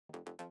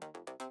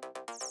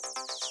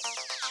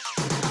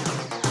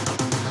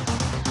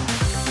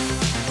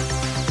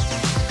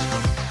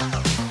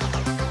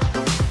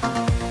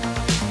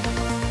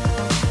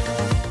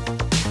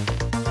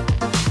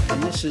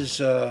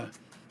this is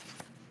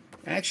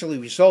actually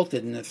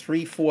resulted in a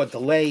 3/4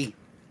 delay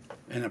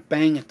and a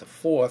bang at the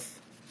fourth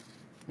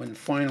when it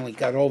finally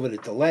got over the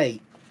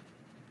delay.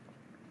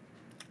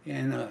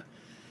 And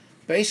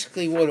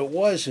basically what it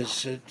was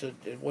is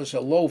it was a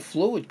low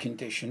fluid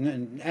condition,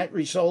 and that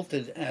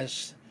resulted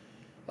as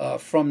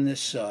from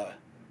this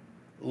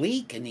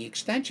leak in the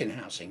extension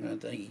housing.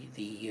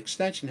 The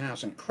extension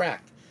housing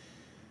cracked.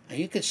 Now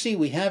you could see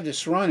we have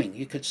this running.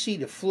 You could see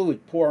the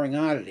fluid pouring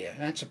out of there.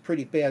 That's a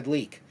pretty bad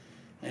leak.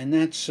 And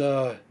that's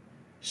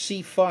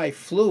C5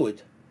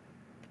 fluid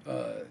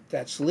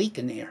that's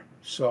leaking there.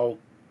 So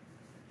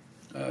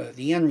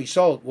the end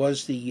result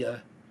was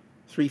the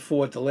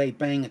 3/4 delay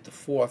bang at the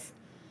fourth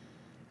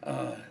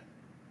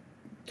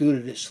due to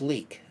this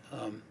leak.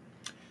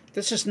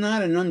 This is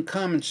not an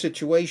uncommon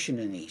situation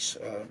in these.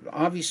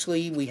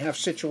 Obviously, we have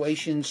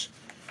situations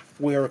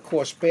where, of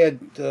course, bad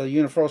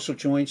universal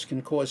joints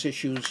can cause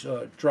issues,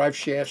 drive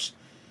shafts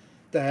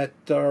that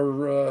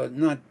are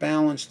not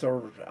balanced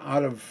or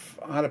out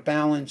of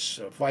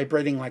balance,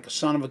 vibrating like a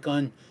son of a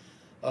gun.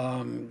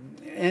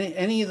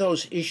 Any of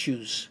those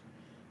issues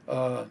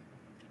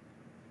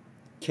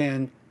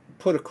can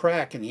put a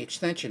crack in the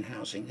extension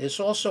housing. There's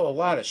also a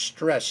lot of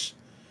stress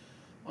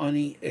on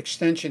the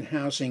extension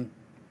housing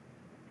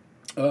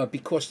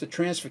because the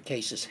transfer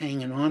case is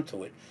hanging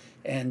onto it,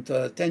 and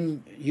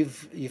then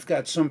you've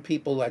got some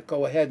people that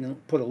go ahead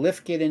and put a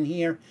lift kit in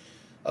here.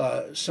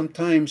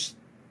 Sometimes,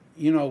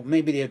 you know,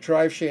 maybe their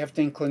drive shaft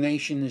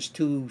inclination is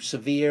too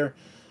severe,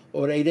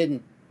 or they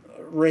didn't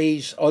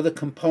raise other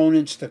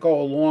components to go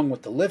along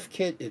with the lift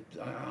kit.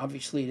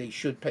 Obviously, they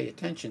should pay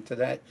attention to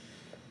that.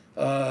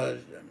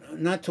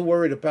 Not too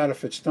worried about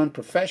if it's done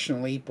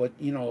professionally, but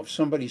you know, if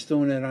somebody's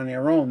doing it on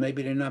their own,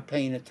 maybe they're not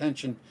paying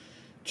attention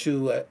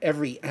to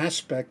every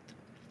aspect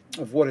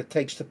of what it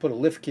takes to put a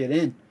lift kit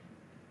in.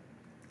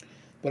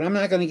 But I'm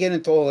not going to get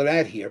into all of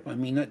that here. I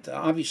mean,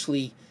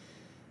 obviously,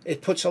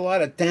 it puts a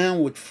lot of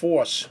downward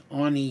force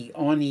on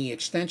the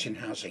extension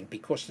housing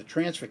because the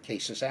transfer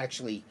case is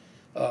actually,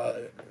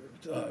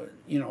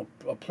 you know,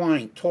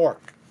 applying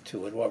torque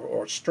to it,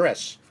 or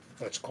stress,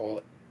 let's call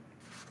it.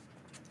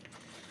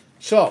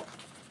 So,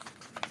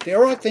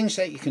 there are things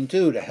that you can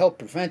do to help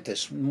prevent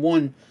this.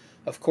 One,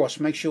 of course,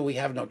 make sure we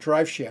have no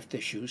drive shaft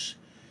issues.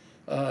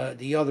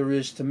 The other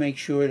is to make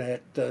sure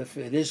that if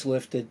it is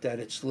lifted, that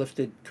it's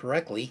lifted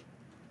correctly.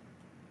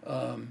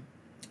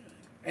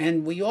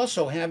 And we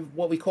also have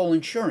what we call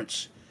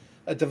insurance.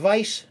 A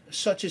device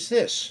such as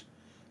this.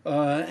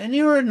 And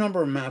there are a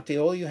number of them out there.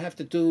 All you have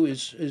to do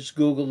is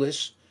Google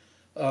this.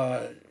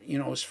 You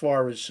know, as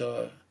far as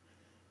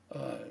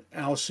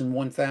Allison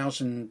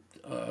 1000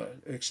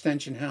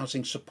 extension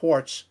housing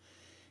supports,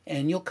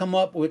 and you'll come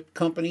up with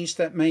companies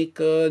that make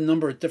a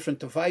number of different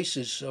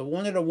devices.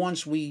 One of the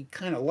ones we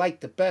kind of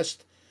liked the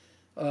best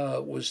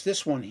was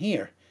this one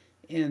here,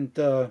 and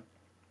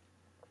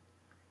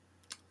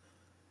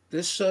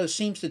this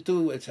seems to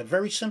do. It's a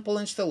very simple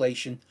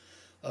installation.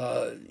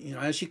 You know,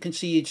 as you can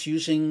see, it's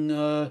using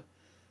an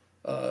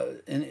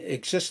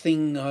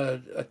existing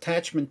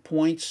attachment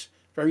points.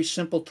 Very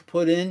simple to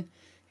put in,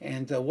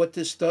 and what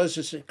this does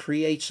is it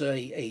creates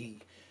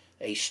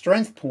a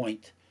strength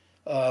point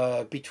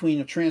between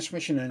a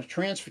transmission and a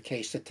transfer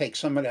case to take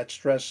some of that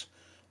stress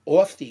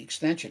off the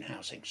extension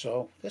housing.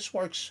 So this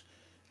works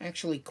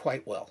actually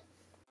quite well.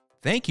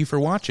 Thank you for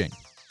watching.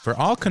 For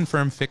all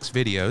Confirm Fix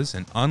videos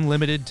and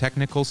unlimited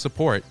technical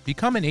support,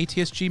 become an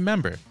ATSG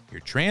member,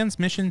 your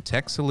transmission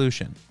tech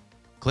solution.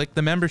 Click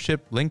the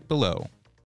membership link below.